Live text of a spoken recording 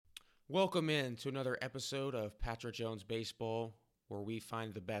Welcome in to another episode of Patrick Jones Baseball, where we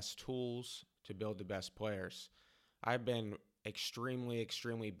find the best tools to build the best players. I've been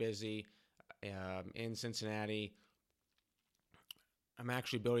extremely busy in Cincinnati. I'm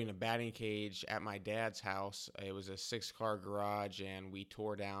actually building a batting cage at my dad's house. It was a 6-car garage, and we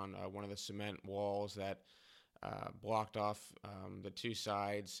tore down one of the cement walls that blocked off the two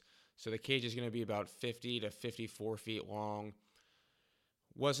sides. So the cage is going to be about 50 to 54 feet long.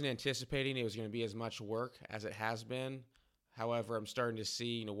 Wasn't anticipating it was going to be as much work as it has been. However, I'm starting to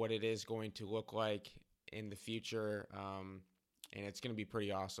see, what it is going to look like in the future, and it's going to be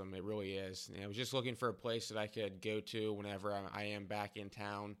pretty awesome. It really is. I was just looking for a place that I could go to whenever I am back in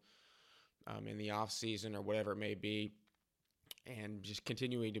town, in the off season or whatever it may be, and just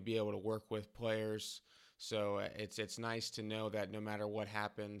continuing to be able to work with players. So it's nice to know that no matter what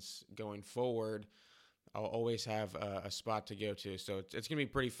happens going forward, I'll always have a spot to go to. So it's going to be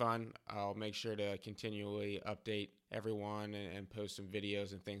pretty fun. I'll make sure to continually update everyone and post some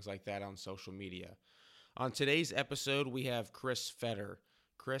videos and things like that on social media. On today's episode, we have Chris Fetter.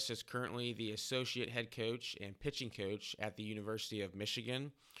 Chris is currently the associate head coach and pitching coach at the University of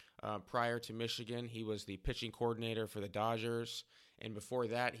Michigan. Prior to Michigan, he was the pitching coordinator for the Dodgers. And before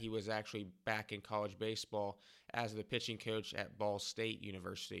that, he was actually back in college baseball as the pitching coach at Ball State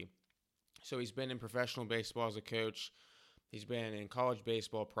University. So he's been in professional baseball as a coach. He's been in college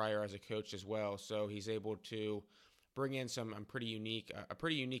baseball prior as a coach as well. So he's able to bring in a pretty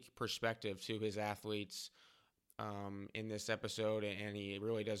unique perspective to his athletes in this episode. And he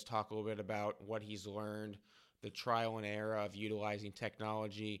really does talk a little bit about what he's learned, the trial and error of utilizing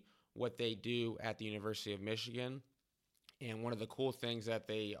technology, what they do at the University of Michigan. And one of the cool things that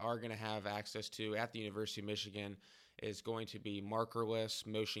they are going to have access to at the University of Michigan is going to be markerless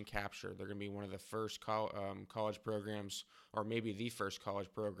motion capture. They're going to be one of the first college programs, or maybe the first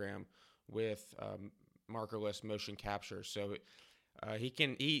college program with markerless motion capture. So he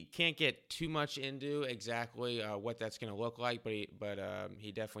can't get too much into exactly what that's going to look like, but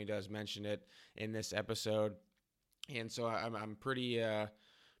he definitely does mention it in this episode. And so I'm pretty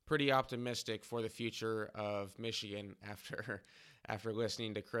optimistic for the future of Michigan after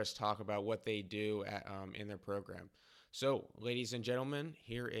listening to Chris talk about what they do in their program. So, ladies and gentlemen,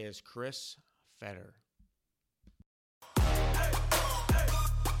 here is Chris Fetter.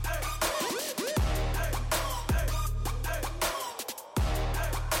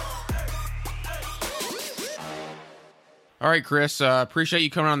 All right, Chris, appreciate you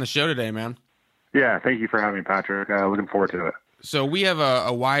coming on the show today, man. Yeah, thank you for having me, Patrick. Looking forward to it. So we have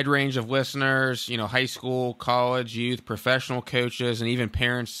a wide range of listeners, high school, college, youth, professional coaches, and even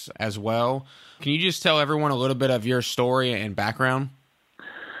parents as well. Can you just tell everyone a little bit of your story and background?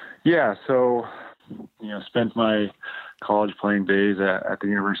 Yeah, so, spent my college playing days at the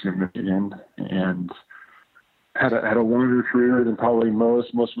University of Michigan and had a longer career than probably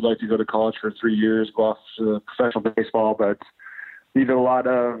most. Most would like to go to college for 3 years, go off to professional baseball, but needed a lot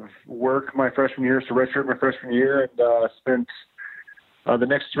of work my freshman year, so redshirt my freshman year, and spent the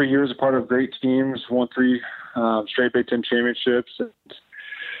next 3 years a part of great teams, won 3 straight Big Ten championships, and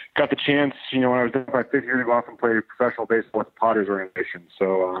got the chance, when I was in my 5th year, to go off and play professional baseball with the Padres organization.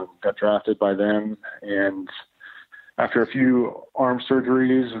 So got drafted by them, and after a few arm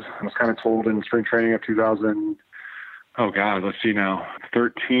surgeries, I was kind of told in spring training of 13,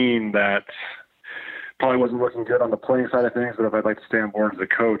 that probably wasn't looking good on the playing side of things, but if I'd like to stay on board as a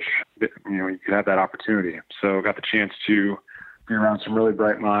coach, you could have that opportunity. So got the chance to be around some really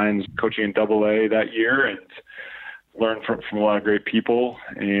bright minds, coaching in AA that year, and learned from a lot of great people,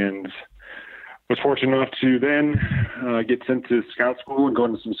 and was fortunate enough to then get sent to scout school and go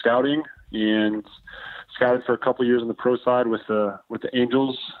into some scouting, and scouted for a couple of years on the pro side with the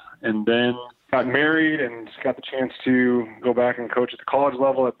Angels, and then got married and got the chance to go back and coach at the college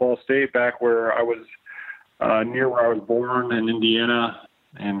level at Ball State, back where I was near where I was born in Indiana,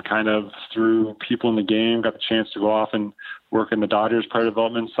 and kind of through people in the game, got the chance to go off and work in the Dodgers player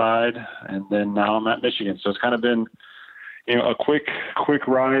development side. And then now I'm at Michigan. So it's kind of been, a quick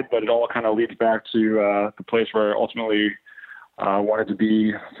ride, but it all kind of leads back to the place where I ultimately wanted to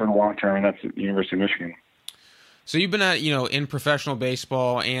be for the long term, and that's at the University of Michigan. So you've been at, in professional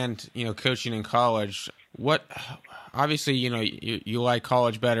baseball and, coaching in college. Obviously, you like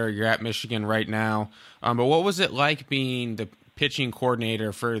college better. You're at Michigan right now. But what was it like being the pitching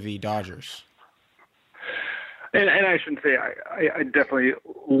coordinator for the Dodgers? And I shouldn't say I definitely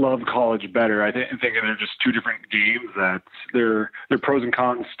love college better. I think they're just two different games. That they're pros and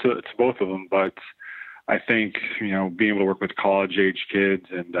cons to both of them. But I think being able to work with college age kids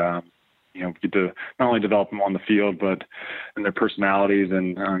and get to not only develop them on the field, but in their personalities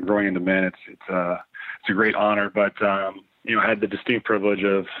and growing into men. It's a great honor. But I had the distinct privilege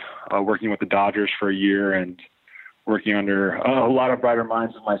of working with the Dodgers for a year and working under a lot of brighter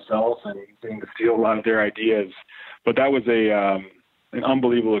minds than myself and getting to steal a lot of their ideas. But that was an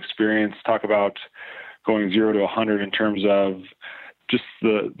unbelievable experience. Talk about going 0 to 100 in terms of just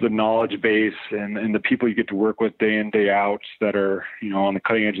the knowledge base and the people you get to work with day in, day out that are, on the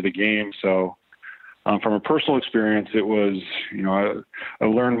cutting edge of the game. So from a personal experience, it was, I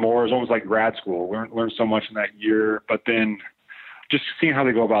learned more. It was almost like grad school. Learned so much in that year, but then just seeing how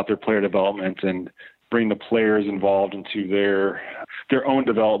they go about their player development and bring the players involved into their own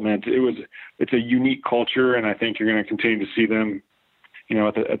development. It's a unique culture, and I think you're going to continue to see them,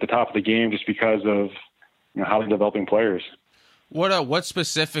 at the top of the game just because of how they're developing players. What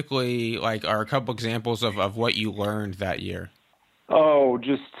specifically, are a couple examples of what you learned that year? Oh,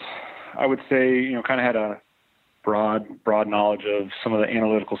 just, I would say, kind of had a broad knowledge of some of the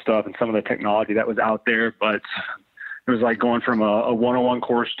analytical stuff and some of the technology that was out there, but it was like going from a 101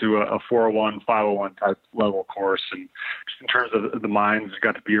 course to a 401, 501 type level course. And just in terms of the minds I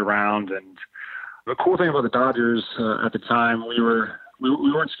got to be around. And the cool thing about the Dodgers at the time, we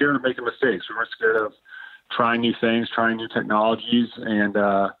weren't scared of making mistakes. We weren't scared of trying new things, trying new technologies, and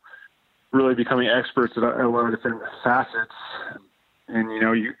really becoming experts at a lot of different facets. And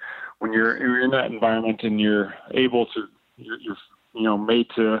when you're in that environment and you're able to, you're made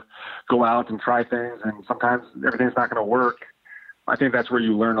to go out and try things, and sometimes everything's not going to work. I think that's where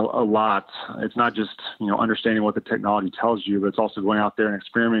you learn a lot. It's not just understanding what the technology tells you, but it's also going out there and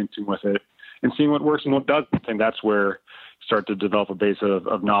experimenting with it and seeing what works and what doesn't. I think that's where you start to develop a base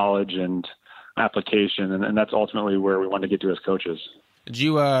of knowledge and application, and that's ultimately where we want to get to as coaches. Did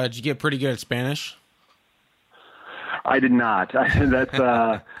you get pretty good at Spanish? I did not. That's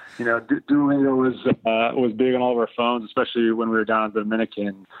Duolingo was big on all of our phones, especially when we were down in the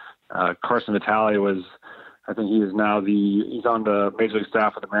Dominican. Carson Vitale I think he is now he's on the Major League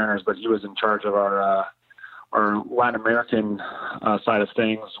staff of the Mariners, but he was in charge of our Latin American side of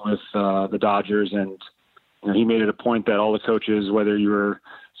things with the Dodgers, and he made it a point that all the coaches, whether you were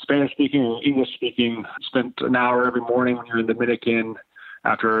Spanish speaking or English speaking, spent an hour every morning when you're in the Dominican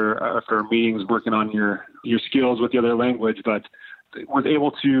after meetings working on your skills with the other language, but was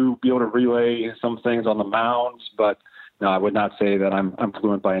able to relay some things on the mounds. But no, I would not say that I'm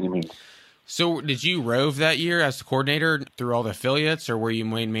fluent by any means. So did you rove that year as the coordinator through all the affiliates, or were you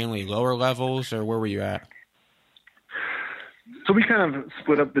mainly lower levels, or where were you at? So we kind of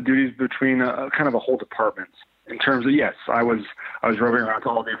split up the duties between kind of a whole department. In terms of, yes, I was roving around to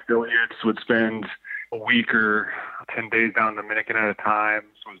all the affiliates, would spend a week or 10 days down in the Dominican at a time.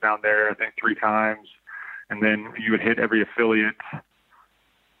 So I was down there, I think, 3 times. And then you would hit every affiliate.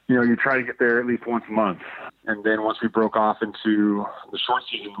 You try to get there at least once a month. And then once we broke off into the short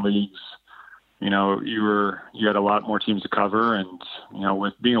season leagues, you had a lot more teams to cover. And,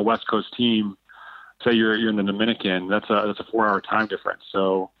 with being a West Coast team, say you're in the Dominican, that's a 4-hour time difference.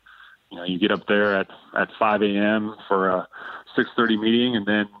 So, you get up there at 5 a.m. for a 6:30 meeting, and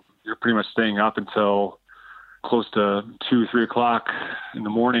then you're pretty much staying up until close to 2, 3 o'clock in the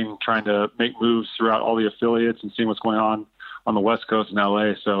morning, trying to make moves throughout all the affiliates and seeing what's going on the West Coast in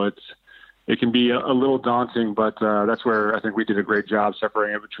LA. So it can be a little daunting, but that's where I think we did a great job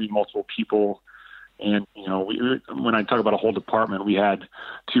separating it between multiple people. And, when I talk about a whole department, we had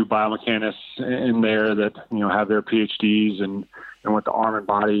 2 biomechanists in there that, have their PhDs and what the arm and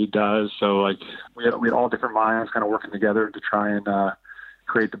body does. So we had all different minds kind of working together to try and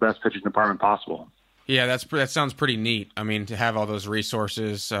create the best pitching department possible. Yeah, that sounds pretty neat. I mean, to have all those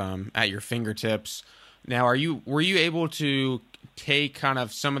resources at your fingertips. Now, were you able to take kind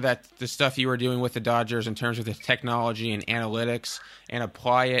of some of the stuff you were doing with the Dodgers in terms of the technology and analytics and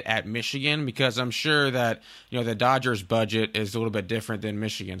apply it at Michigan? Because I'm sure that the Dodgers budget is a little bit different than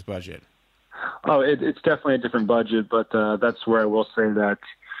Michigan's budget. Oh, it's definitely a different budget, but that's where I will say that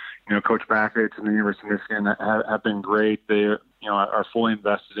Coach Backett and the University of Michigan have been great. They are fully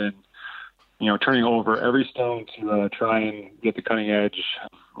invested in turning over every stone to try and get the cutting edge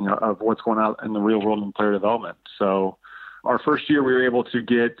of what's going on in the real world in player development. So our first year we were able to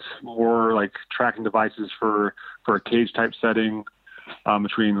get more tracking devices for a cage type setting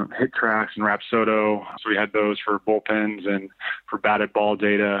between HitTrax and Rapsodo. So we had those for bullpens and for batted ball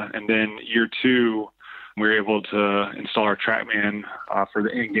data. And then year 2, we were able to install our TrackMan for the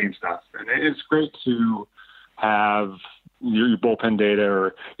in-game stuff. And it's great to have your bullpen data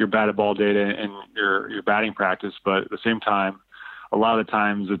or your batted ball data and your batting practice, but at the same time, a lot of the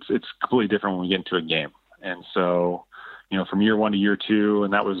times it's completely different when we get into a game. And so, from year one to year two.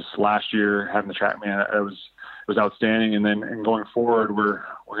 And that was last year, having the TrackMan, it was outstanding. And then going forward, we're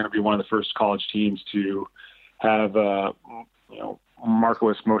going to be one of the first college teams to have,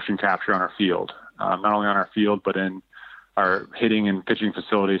 markerless motion capture on our field, not only on our field, but in our hitting and pitching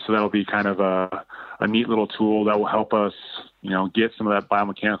facilities. So that'll be kind of a neat little tool that will help us, get some of that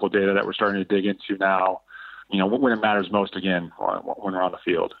biomechanical data that we're starting to dig into now, when it matters most, again, when we're on the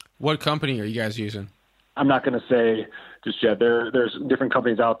field. What company are you guys using? I'm not going to say just yet. There's different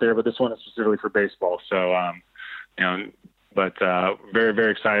companies out there, but this one is specifically for baseball. So, but very,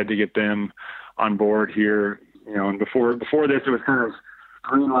 very excited to get them on board here. And before this, it was kind of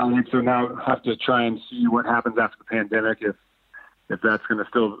green lighted. So now I have to try and see what happens after the pandemic, if that's going to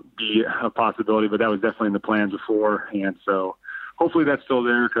still be a possibility. But that was definitely in the plans before. And so hopefully that's still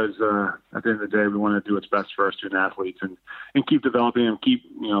there, because at the end of the day, we want to do what's best for our student athletes and keep developing them, keep,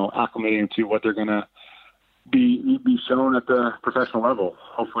 acclimating to what they're going to be shown at the professional level.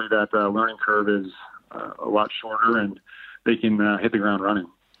 Hopefully that learning curve is a lot shorter and they can hit the ground running.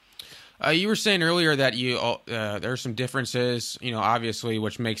 You were saying earlier that there are some differences, obviously,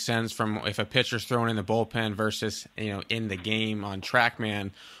 which makes sense from if a pitcher's thrown in the bullpen versus, in the game on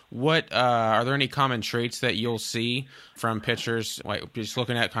TrackMan. What are there any common traits that you'll see from pitchers, like just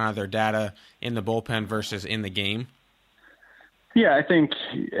looking at kind of their data in the bullpen versus in the game? Yeah, I think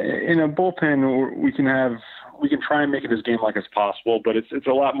in a bullpen we can try and make it as game-like as possible, but it's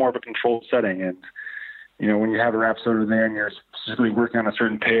a lot more of a controlled setting. And when you have a Rapsodo there and you're specifically working on a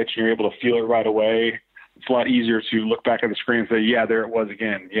certain pitch, and you're able to feel it right away, it's a lot easier to look back at the screen and say, yeah, there it was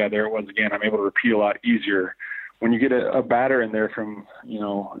again. Yeah, there it was again. I'm able to repeat a lot easier. When you get a batter in there from,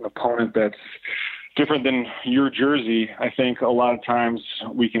 an opponent that's different than your jersey, I think a lot of times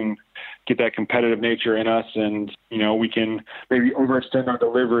we can get that competitive nature in us, and, we can maybe overextend our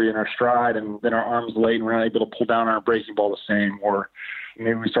delivery and our stride, and then our arm's late and we're not able to pull down our breaking ball the same, or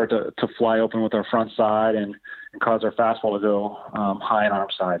maybe we start to fly open with our front side and cause our fastball to go high and arm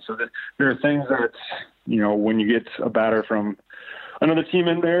side. So there are things that, when you get a batter from another team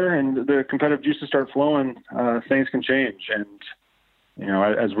in there and the competitive juices start flowing, things can change. And,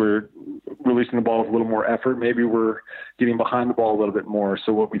 as we're releasing the ball with a little more effort, maybe we're getting behind the ball a little bit more.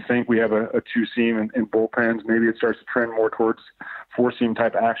 So what we think we have a two-seam in bullpens, maybe it starts to trend more towards four-seam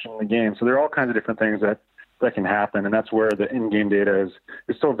type action in the game. So there are all kinds of different things that can happen, and that's where the in-game data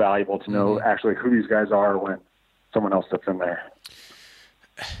is so valuable to know actually who these guys are when someone else steps in there.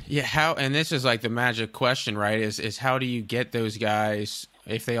 Yeah, and this is like the magic question, right? Is how do you get those guys,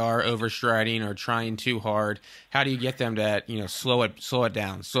 if they are overstriding or trying too hard, how do you get them to slow it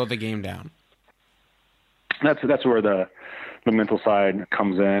down, slow the game down? That's where the mental side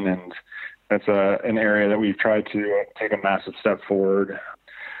comes in, and that's an area that we've tried to take a massive step forward.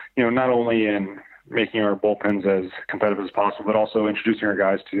 Not only in making our bullpens as competitive as possible, but also introducing our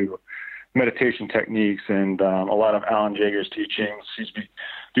guys to meditation techniques and a lot of Alan Jaeger's teachings. He's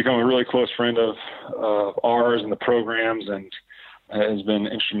become a really close friend of ours and the programs, and has been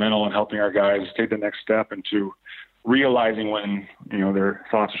instrumental in helping our guys take the next step into realizing when their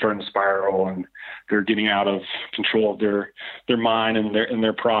thoughts are starting to spiral and they're getting out of control of their mind and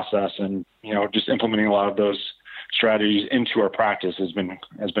their process, and just implementing a lot of those strategies into our practice has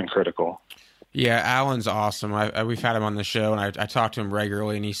been critical. Yeah, Alan's awesome. We've had him on the show, and I talk to him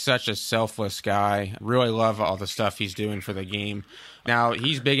regularly, and he's such a selfless guy. Really love all the stuff he's doing for the game. Now,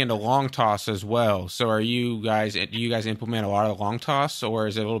 he's big into long toss as well. So do you guys implement a lot of long toss, or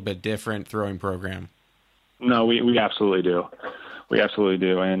is it a little bit different throwing program? No, we absolutely do. We absolutely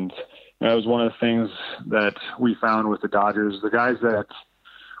do. And that was one of the things that we found with the Dodgers. The guys that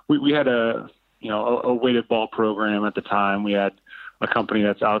we had a weighted ball program at the time. We had a company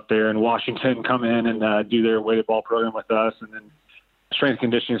that's out there in Washington come in and do their weighted ball program with us. And then strength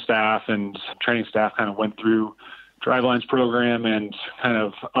and conditioning staff and training staff kind of went through Drivelines program and kind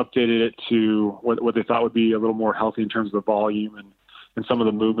of updated it to what they thought would be a little more healthy in terms of the volume and some of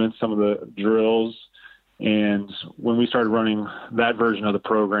the movements, some of the drills. And when we started running that version of the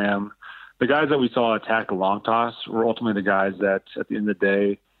program, the guys that we saw attack the long toss were ultimately the guys that at the end of the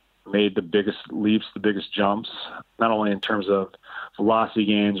day made the biggest leaps, the biggest jumps, not only in terms of velocity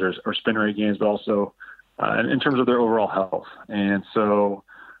gains or spin rate gains, but also in terms of their overall health. And so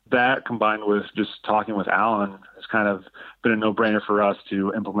that, combined with just talking with Alan, has kind of been a no-brainer for us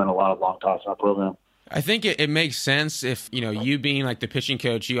to implement a lot of long toss in our program. I think it makes sense if, you being like the pitching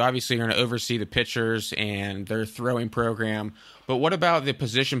coach, you obviously are going to oversee the pitchers and their throwing program. But what about the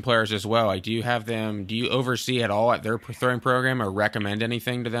position players as well? Like, do you oversee at all at their throwing program or recommend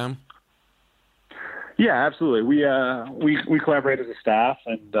anything to them? Yeah, absolutely. We collaborate as a staff,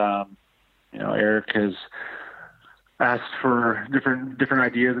 and Eric has ask for different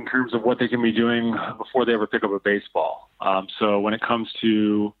ideas in terms of what they can be doing before they ever pick up a baseball. So when it comes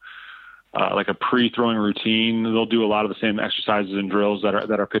to like a pre-throwing routine, they'll do a lot of the same exercises and drills that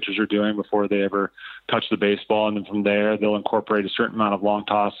our pitchers are doing before they ever touch the baseball. And then from there, they'll incorporate a certain amount of long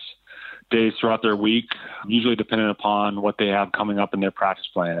toss days throughout their week, usually dependent upon what they have coming up in their practice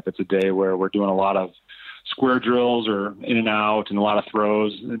plan. If it's a day where we're doing a lot of square drills or in and out and a lot of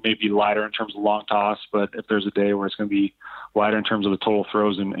throws, it may be lighter in terms of long toss. But if there's a day where it's going to be lighter in terms of the total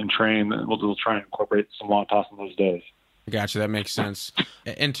throws and training, then we'll try and incorporate some long toss in those days. Gotcha. That makes sense.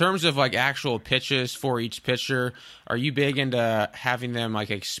 In terms of like actual pitches for each pitcher, are you big into having them like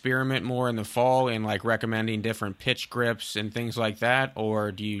experiment more in the fall and like recommending different pitch grips and things like that?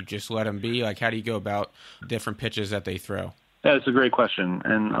 Or do you just let them be? Like, how do you go about different pitches that they throw? Yeah, it's a great question.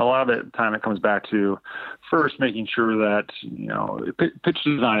 And a lot of the time it comes back to first making sure that, you know, pitch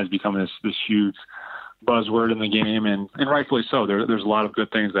design has become this huge buzzword in the game, and rightfully so. There's a lot of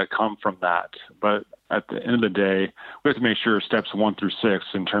good things that come from that. But at the end of the day, we have to make sure steps 1 through 6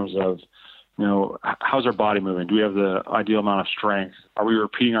 in terms of, you know, how's our body moving? Do we have the ideal amount of strength? Are we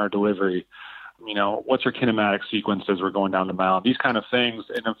repeating our delivery? You know, what's our kinematic sequence as we're going down the mound? These kind of things.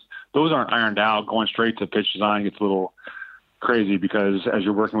 And if those aren't ironed out, going straight to pitch design gets a little crazy, because as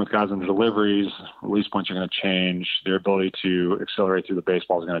you're working with guys on the deliveries, release points are going to change. Their ability to accelerate through the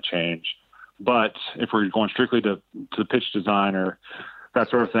baseball is going to change. But if we're going strictly to pitch design or that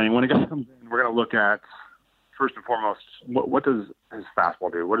sort of thing, when a guy comes in, we're going to look at, first and foremost, what does his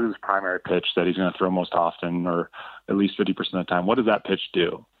fastball do? What is his primary pitch that he's going to throw most often, or at least 50% of the time? What does that pitch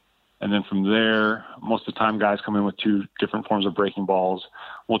do? And then from there, most of the time guys come in with 2 different forms of breaking balls.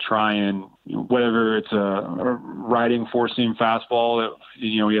 We'll try and, whether it's a riding four-seam fastball,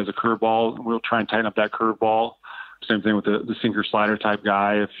 you know, he has a curveball, we'll try and tighten up that curveball. Same thing with the sinker slider type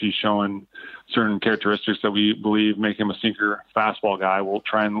guy. If he's showing certain characteristics that we believe make him a sinker fastball guy, we'll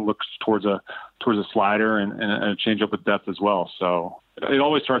try and look towards a slider and a change up with depth as well. So it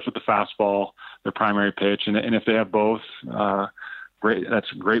always starts with the fastball, their primary pitch. And if they have both, great, that's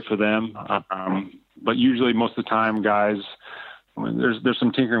great for them. But usually most of the time, guys, there's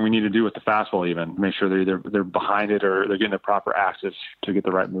some tinkering we need to do with the fastball, even make sure they're behind it or they're getting the proper axis to get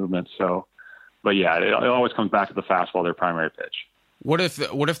the right movement. So, but yeah, it always comes back to the fastball, their primary pitch. What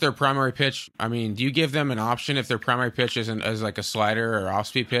if their primary pitch, I mean, do you give them an option if their primary pitch isn't as like a slider or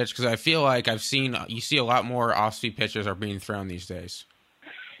off-speed pitch? Because I feel like you see a lot more off-speed pitches are being thrown these days.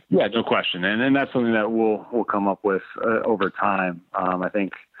 Yeah, no question. And that's something that we'll come up with over time. I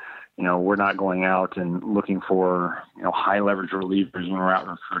think, you know, we're not going out and looking for, you know, high leverage relievers when we're out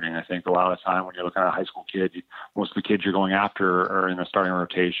recruiting. I think a lot of the time when you're looking at a high school kid, most of the kids you're going after are in a starting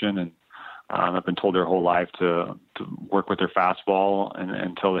rotation, and have been told their whole life to work with their fastball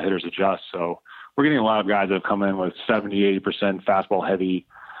until the hitters adjust. So we're getting a lot of guys that have come in with 70-80% fastball heavy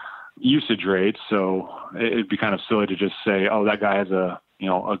usage rates. So it'd be kind of silly to just say, oh, that guy has a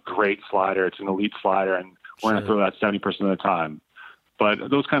great slider, it's an elite slider, and we're going to throw that 70% of the time. But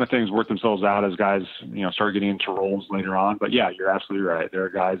those kind of things work themselves out as guys, you know, start getting into roles later on. But yeah, you're absolutely right. There are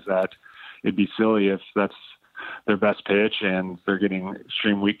guys that it'd be silly if that's their best pitch and they're getting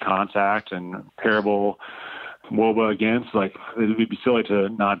extreme weak contact and terrible WOBA against. Like, it would be silly to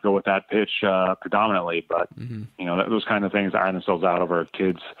not go with that pitch predominantly. But you know, those kind of things iron themselves out over a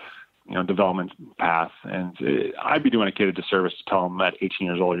kid's, you know, development path. And I'd be doing a kid a disservice to tell them at 18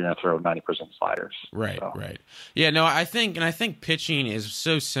 years old you're going to throw 90% sliders. Right, so. Right. Yeah, no, I think pitching is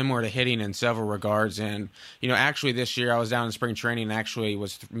so similar to hitting in several regards. And, you know, actually this year I was down in spring training and actually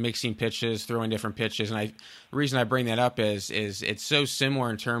was mixing pitches, throwing different pitches. And the reason I bring that up is it's so similar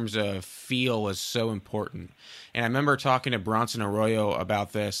in terms of feel is so important. And I remember talking to Bronson Arroyo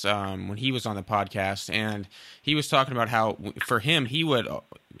about this when he was on the podcast, and he was talking about how for him he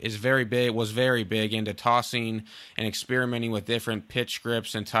was very big into tossing and experimenting with different pitch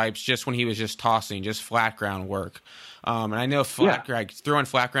grips and types just when he was just tossing, just flat ground work. And I know throwing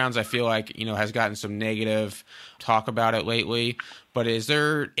flat grounds, I feel like, you know, has gotten some negative talk about it lately. But is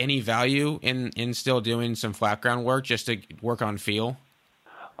there any value in still doing some flat ground work just to work on feel?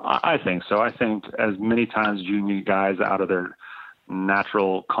 I think so. I think as many times as you need guys out of their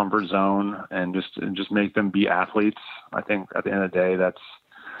natural comfort zone and just make them be athletes, I think at the end of the day,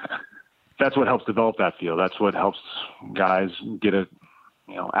 that's what helps develop that feel. That's what helps guys get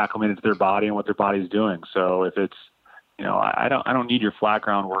acclimated to their body and what their body's doing. So if it's, you know, I don't need your flat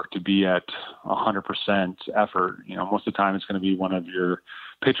ground work to be at 100% effort. You know, most of the time it's going to be one of your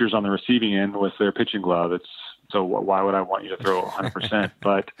pitchers on the receiving end with their pitching glove. So why would I want you to throw 100%?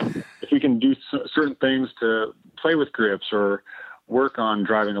 But if we can do certain things to play with grips or work on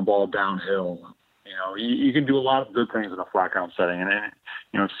driving a ball downhill You can do a lot of good things in a flat ground setting, and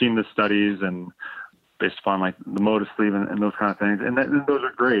I've seen the studies and based upon like the motor sleeve and those kind of things, and those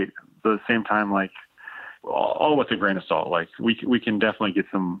are great. But at the same time, like all with a grain of salt. Like we can definitely get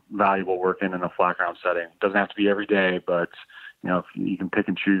some valuable work in a flat ground setting. It doesn't have to be every day, but if you can pick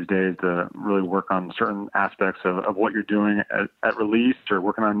and choose days to really work on certain aspects of what you're doing at release or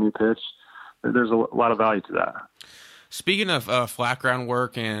working on a new pitch, there's a lot of value to that. Speaking of flat ground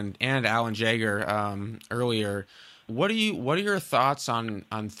work and Alan Jaeger earlier, what are your thoughts on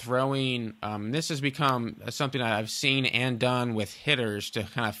throwing? This has become something I've seen and done with hitters to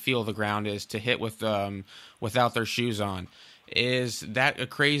kind of feel the ground, is to hit with without their shoes on. Is that a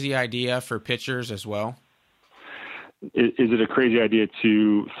crazy idea for pitchers as well? Is it a crazy idea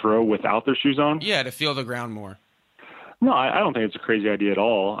to throw without their shoes on? Yeah, to feel the ground more. No, I don't think it's a crazy idea at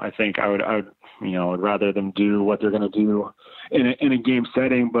all. I think I would I'd rather them do what they're going to do in a game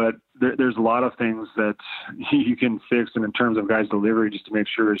setting, but there's a lot of things that you can fix in terms of guys' delivery just to make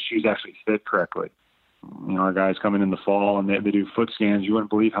sure his shoes actually fit correctly. Our guys coming in the fall and they do foot scans. You wouldn't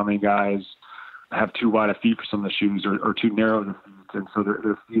believe how many guys have too wide of feet for some of the shoes or too narrow of the feet, and so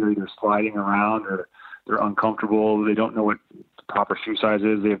their feet are either sliding around or they're uncomfortable. They don't know what the proper shoe size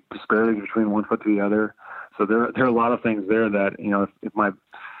is. They have disparities between one foot to the other. So there are a lot of things there that, if my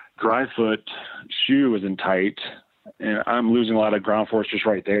dry foot shoe isn't tight, and I'm losing a lot of ground force just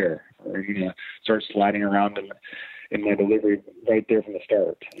right there. Or start sliding around in my delivery right there from the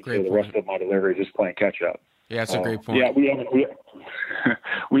start. Great so the point. rest of my delivery is just playing catch up. Yeah, that's a great point. Yeah, we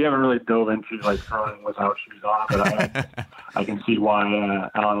haven't really dove into like throwing without shoes on, but I can see why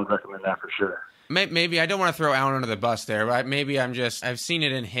Alan would recommend that for sure. Maybe I don't want to throw Alan under the bus there, but maybe I've seen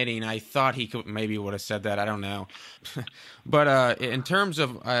it in hitting. I thought he would have said that. I don't know. But in terms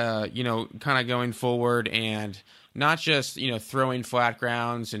of, kind of going forward and not just, throwing flat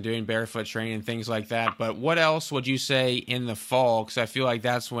grounds and doing barefoot training and things like that, but what else would you say in the fall? Because I feel like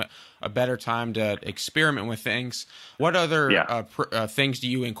that's a better time to experiment with things. What other things do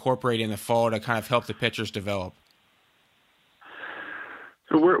you incorporate in the fall to kind of help the pitchers develop?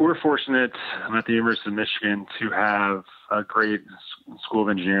 So we're fortunate at the University of Michigan to have a great school of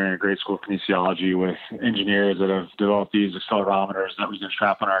engineering, a great school of kinesiology with engineers that have developed these accelerometers that we can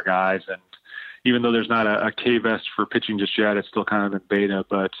strap on our guys. And even though there's not a K-vest for pitching just yet, it's still kind of in beta,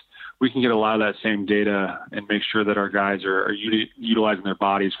 but we can get a lot of that same data and make sure that our guys are utilizing their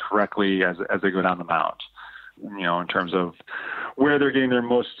bodies correctly as they go down the mound. In terms of where they're getting their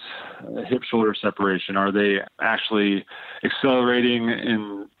most hip-shoulder separation. Are they actually accelerating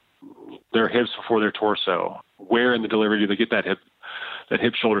in their hips before their torso? Where in the delivery do they get that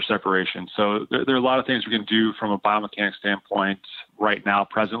hip-shoulder separation? So there are a lot of things we can do from a biomechanics standpoint right now,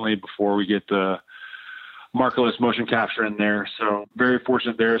 presently, before we get the markerless motion capture in there. So very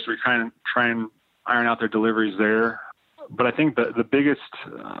fortunate there. So we kind of try and iron out their deliveries there. But I think the biggest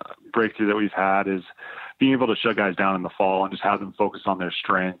breakthrough that we've had is being able to shut guys down in the fall and just have them focus on their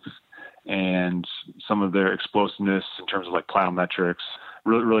strengths and some of their explosiveness in terms of like plyometrics,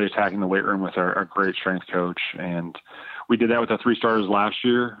 really attacking the weight room with our great strength coach. And we did that with the 3 starters last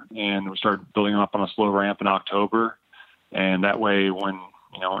year, and we started building up on a slow ramp in October. And that way, when,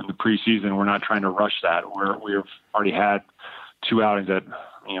 in the preseason, we're not trying to rush that. We've already had 2 outings at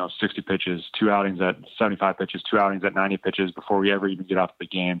 60 pitches, 2 outings at 75 pitches, 2 outings at 90 pitches before we ever even get off the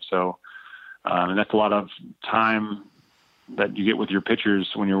game. So, and that's a lot of time that you get with your pitchers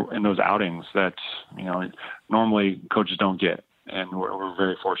when you're in those outings that, normally coaches don't get. And we're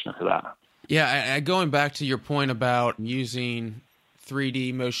very fortunate for that. Yeah. Going back to your point about using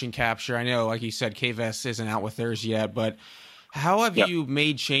 3D motion capture, I know, like you said, KVS isn't out with theirs yet, but how have you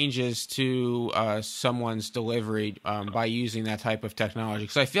made changes to someone's delivery by using that type of technology?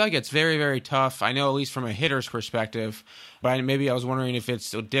 Because I feel like it's very, very tough. I know, at least from a hitter's perspective, but maybe I was wondering if it's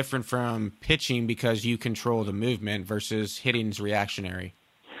so different from pitching because you control the movement versus hitting's reactionary.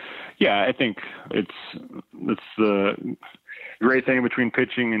 Yeah, I think it's the great thing between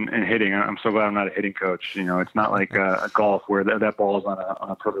pitching and hitting. I'm so glad I'm not a hitting coach. It's not like a golf where that ball is on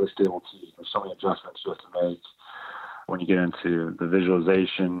a perfectly stable tee. There's so many adjustments you have to make. When you get into the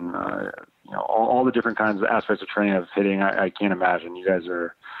visualization, all the different kinds of aspects of training of hitting, I can't imagine. You guys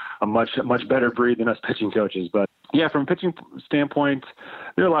are a much better breed than us pitching coaches. But yeah, from a pitching standpoint,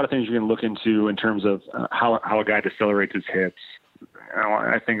 there are a lot of things you can look into in terms of how a guy decelerates his hips.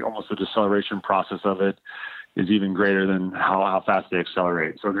 I think almost the deceleration process of it is even greater than how fast they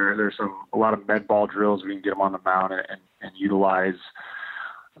accelerate. So there's a lot of med ball drills we can get them on the mound and utilize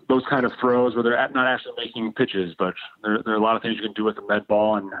those kind of throws where they're not actually making pitches, but there are a lot of things you can do with the med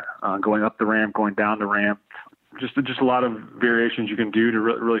ball and going up the ramp, going down the ramp. Just a lot of variations you can do to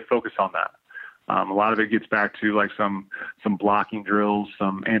really focus on that. A lot of it gets back to like some blocking drills,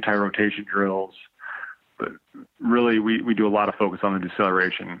 some anti-rotation drills. But really, we do a lot of focus on the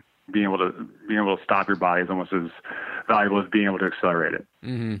deceleration. Being able to stop your body is almost as valuable as being able to accelerate it.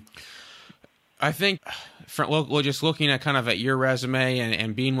 Mm-hmm. I think, just looking at kind of at your resume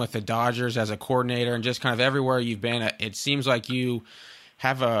and being with the Dodgers as a coordinator and just kind of everywhere you've been, it seems like you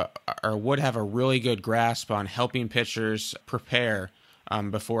would have a really good grasp on helping pitchers prepare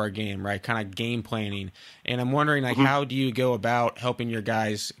before a game, right? Kind of game planning. And I'm wondering, like, how do you go about helping your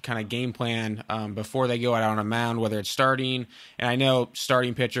guys kind of game plan before they go out on a mound, whether it's starting, and I know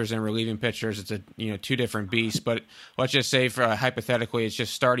starting pitchers and relieving pitchers, it's two different beasts, but let's just say for hypothetically, it's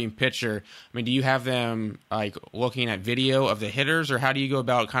just starting pitcher. I mean, do you have them like looking at video of the hitters, or how do you go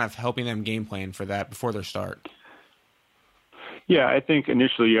about kind of helping them game plan for that before their start? Yeah, I think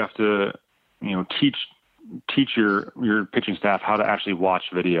initially you have to, teach your pitching staff how to actually watch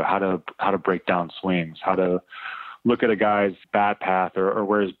video, how to break down swings, how to look at a guy's bat path or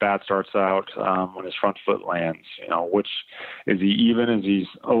where his bat starts out when his front foot lands. Which is he even? Is he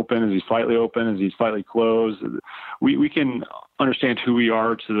open? Is he slightly open? Is he slightly closed? We can understand who we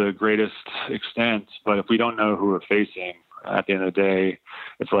are to the greatest extent, but if we don't know who we're facing, at the end of the day,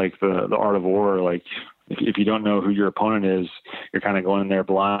 it's like the art of war. Like if you don't know who your opponent is, you're kind of going in there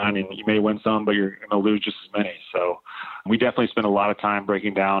blind, and you may win some, but you're going to lose just as many. So we definitely spend a lot of time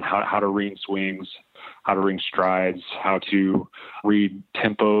breaking down how to read swings, how to read strides, how to read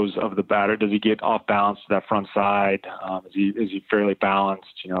tempos of the batter. Does he get off balance to that front side? Is he fairly balanced?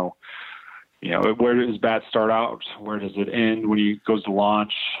 Where does his bat start out? Where does it end when he goes to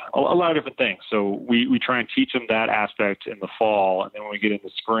launch? A lot of different things. So we try and teach them that aspect in the fall, and then when we get into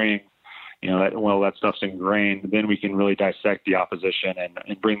spring, that stuff's ingrained. Then we can really dissect the opposition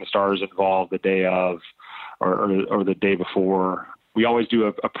and bring the starters involved the day of or the day before. We always do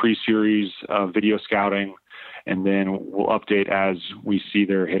a pre-series video scouting, and then we'll update as we see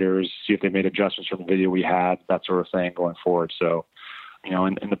their hitters, see if they made adjustments from the video we had, that sort of thing going forward. So,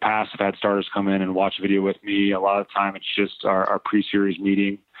 in the past, I've had starters come in and watch video with me. A lot of the time, it's just our pre-series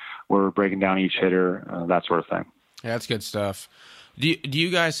meeting where we're breaking down each hitter, that sort of thing. Yeah, that's good stuff. Do you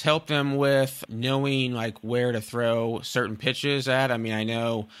guys help them with knowing like where to throw certain pitches at? I mean, I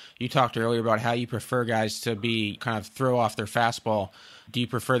know you talked earlier about how you prefer guys to be kind of throw off their fastball. Do you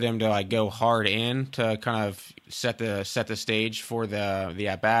prefer them to like go hard in to kind of set the stage for the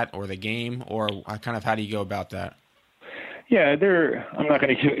at bat or the game, or kind of how do you go about that? Yeah, I'm not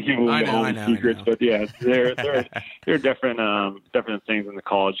going to give away all the secrets, but yeah, there are different things in the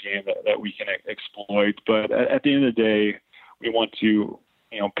college game that we can exploit. But at the end of the day, we want to,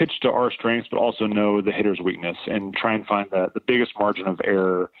 pitch to our strengths, but also know the hitter's weakness and try and find the biggest margin of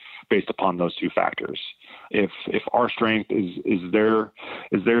error based upon those two factors. If our strength is their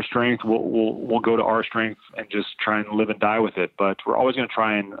strength, we'll go to our strength and just try and live and die with it. But we're always going to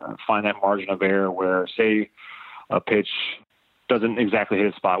try and find that margin of error where, say, a pitch doesn't exactly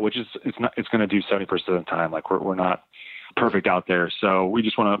hit a spot, which it's going to do 70% of the time. Like we're not perfect out there. So we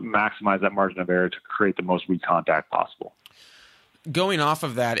just want to maximize that margin of error to create the most weak contact possible. Going off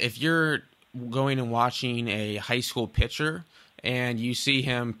of that, if you're going and watching a high school pitcher and you see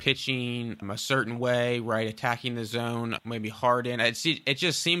him pitching a certain way, right, attacking the zone, maybe hard in, it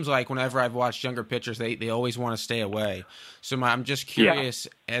just seems like whenever I've watched younger pitchers, they always want to stay away. So I'm just curious,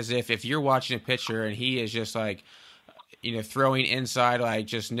 as if you're watching a pitcher and he is just like, throwing inside, like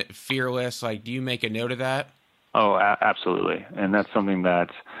just fearless, like do you make a note of that? Oh, absolutely. And that's something that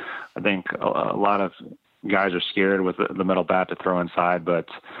I think a lot of guys are scared with the metal bat to throw inside, but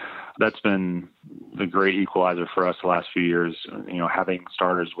that's been the great equalizer for us the last few years, having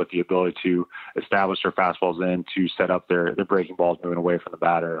starters with the ability to establish their fastballs in to set up their breaking balls moving away from the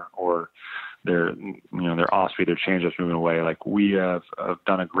batter, or their off speed, their changeups moving away. Like we have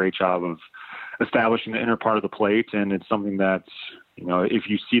done a great job of establishing the inner part of the plate. And it's something that, if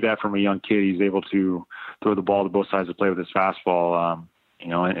you see that from a young kid, he's able to throw the ball to both sides of the plate with his fastball,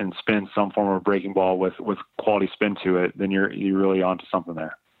 and spin some form of breaking ball with quality spin to it, then you're really onto something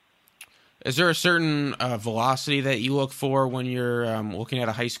there. Is there a certain velocity that you look for when you're looking at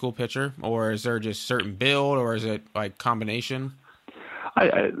a high school pitcher, or is there just certain build, or is it like combination?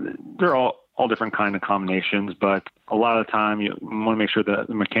 They're all different kind of combinations, but a lot of the time you want to make sure that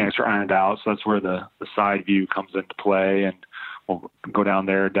the mechanics are ironed out. So that's where the side view comes into play, and we'll go down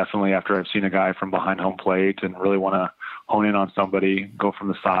there definitely after I've seen a guy from behind home plate and really want to hone in on somebody, go from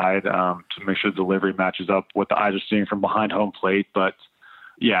the side to make sure the delivery matches up what the eyes are seeing from behind home plate. But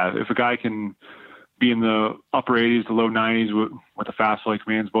yeah, if a guy can be in the upper 80s to low 90s with a fastball, he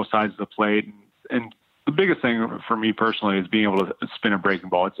commands both sides of the plate, and the biggest thing for me personally is being able to spin a breaking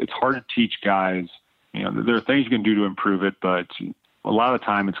ball. It's hard to teach guys. There are things you can do to improve it, but a lot of the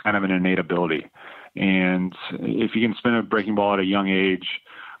time it's kind of an innate ability. And if you can spin a breaking ball at a young age,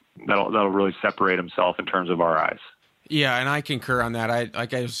 that'll really separate himself in terms of our eyes. Yeah, and I concur on that.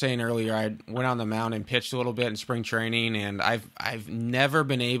 Like I was saying earlier, I went on the mound and pitched a little bit in spring training, and I've never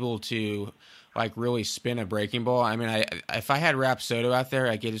been able to like really spin a breaking ball. I mean, if I had Rapsodo out there,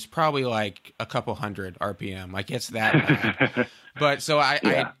 like it's probably like a couple hundred RPM. Like it's that bad. But so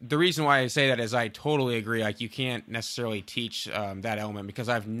the reason why I say that is I totally agree. Like you can't necessarily teach that element because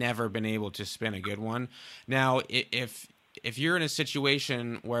I've never been able to spin a good one. Now, if you're in a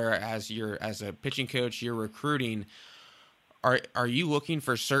situation where as a pitching coach, you're recruiting, are you looking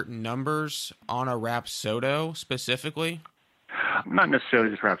for certain numbers on a Rapsodo specifically? Not necessarily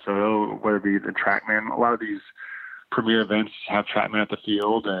just Rapsodo, whether it be the TrackMan. A lot of these premier events have TrackMan at the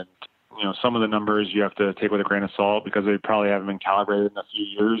field, and some of the numbers you have to take with a grain of salt because they probably haven't been calibrated in a few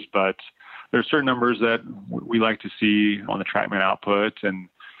years. But there's certain numbers that we like to see on the TrackMan output, and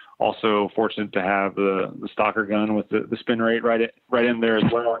also fortunate to have the Stalker gun with the spin rate right in there as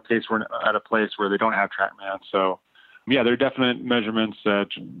well in case we're at a place where they don't have TrackMan. So yeah, there are definite measurements that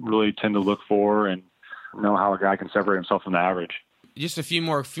really tend to look for and know how a guy can separate himself from the average. Just a few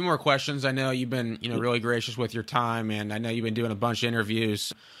more questions. I know you've been really gracious with your time, and I know you've been doing a bunch of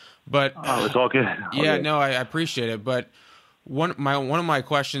interviews. But it's all good. No, I appreciate it. But one of my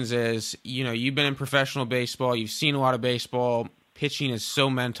questions is, you've been in professional baseball, you've seen a lot of baseball. Pitching is so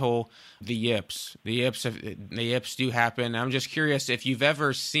mental. The yips do happen. I'm just curious if you've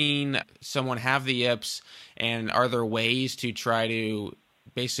ever seen someone have the yips, and are there ways to try to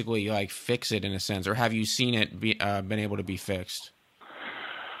basically like fix it in a sense, or have you seen it been able to be fixed?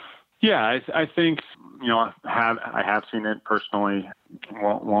 Yeah, I think I have seen it personally.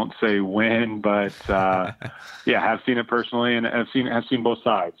 Won't say when, but have seen it personally, and I've seen both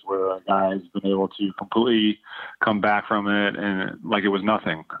sides where a guy's been able to completely come back from it and like it was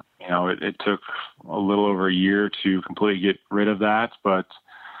nothing. It took a little over a year to completely get rid of that, but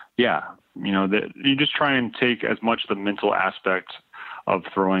you just try and take as much of the mental aspect of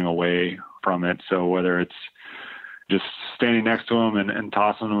throwing away from it. So whether it's just standing next to him and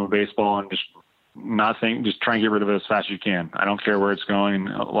tossing him a baseball and just just try and get rid of it as fast as you can. I don't care where it's going.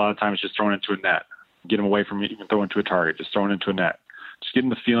 A lot of times just throwing it into a net. Get him away from it, even throw it into a target, just throwing it into a net. Just getting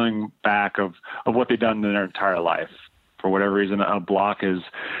the feeling back of what they've done in their entire life. For whatever reason, a block is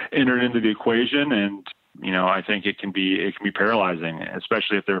entered into the equation, and I think it can be paralyzing,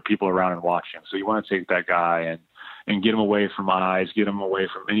 especially if there are people around and watching. So you want to take that guy and get him away from eyes, get him away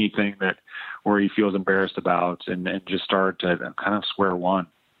from anything where he feels embarrassed about, and just start at kind of square one.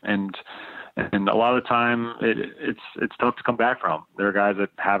 And a lot of the time it's tough to come back from. There are guys that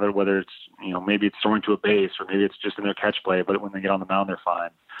have it, whether it's maybe it's throwing to a base or maybe it's just in their catch play, but when they get on the mound they're fine.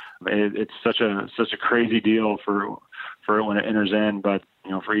 It's such a crazy deal for it when it enters in, but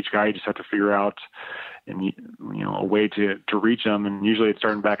for each guy you just have to figure out a way to reach them, and usually it's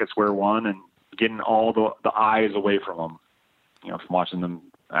starting back at square one and getting all the eyes away from them, from watching them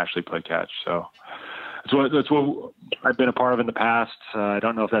actually play catch. So that's what I've been a part of in the past. I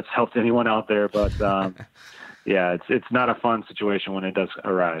don't know if that's helped anyone out there, but it's not a fun situation when it does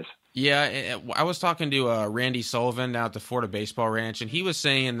arise. Yeah, I was talking to Randy Sullivan down at the Florida Baseball Ranch, and he was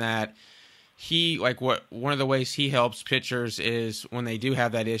saying that one of the ways he helps pitchers is when they do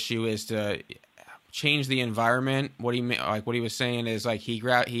have that issue is to change the environment. What he was saying is he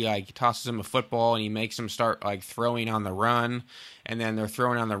tosses him a football and he makes them start throwing on the run, and then they're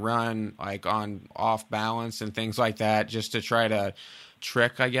throwing on the run on off balance and things like that, just to try to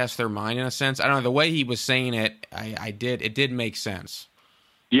trick, I guess, their mind in a sense. I don't know, the way he was saying it, it did make sense.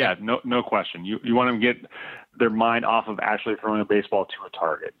 Yeah, no question. You want them to get their mind off of actually throwing a baseball to a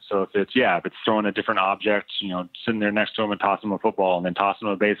target. So if it's throwing a different object, sitting there next to them and tossing them a football, and then tossing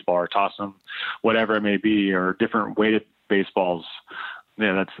them a baseball, or tossing them whatever it may be, or different weighted baseballs.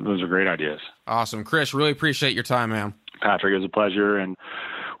 Yeah, those are great ideas. Awesome. Chris, really appreciate your time, man. Patrick, it was a pleasure, and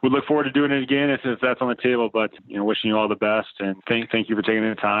we look forward to doing it again if that's on the table. But wishing you all the best, and thank you for taking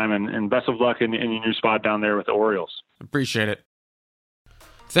the time, and best of luck in your new spot down there with the Orioles. Appreciate it.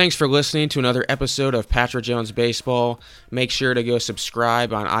 Thanks for listening to another episode of Patrick Jones Baseball. Make sure to go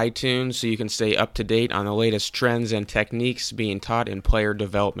subscribe on iTunes so you can stay up to date on the latest trends and techniques being taught in player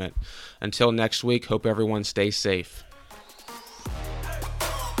development. Until next week, hope everyone stays safe.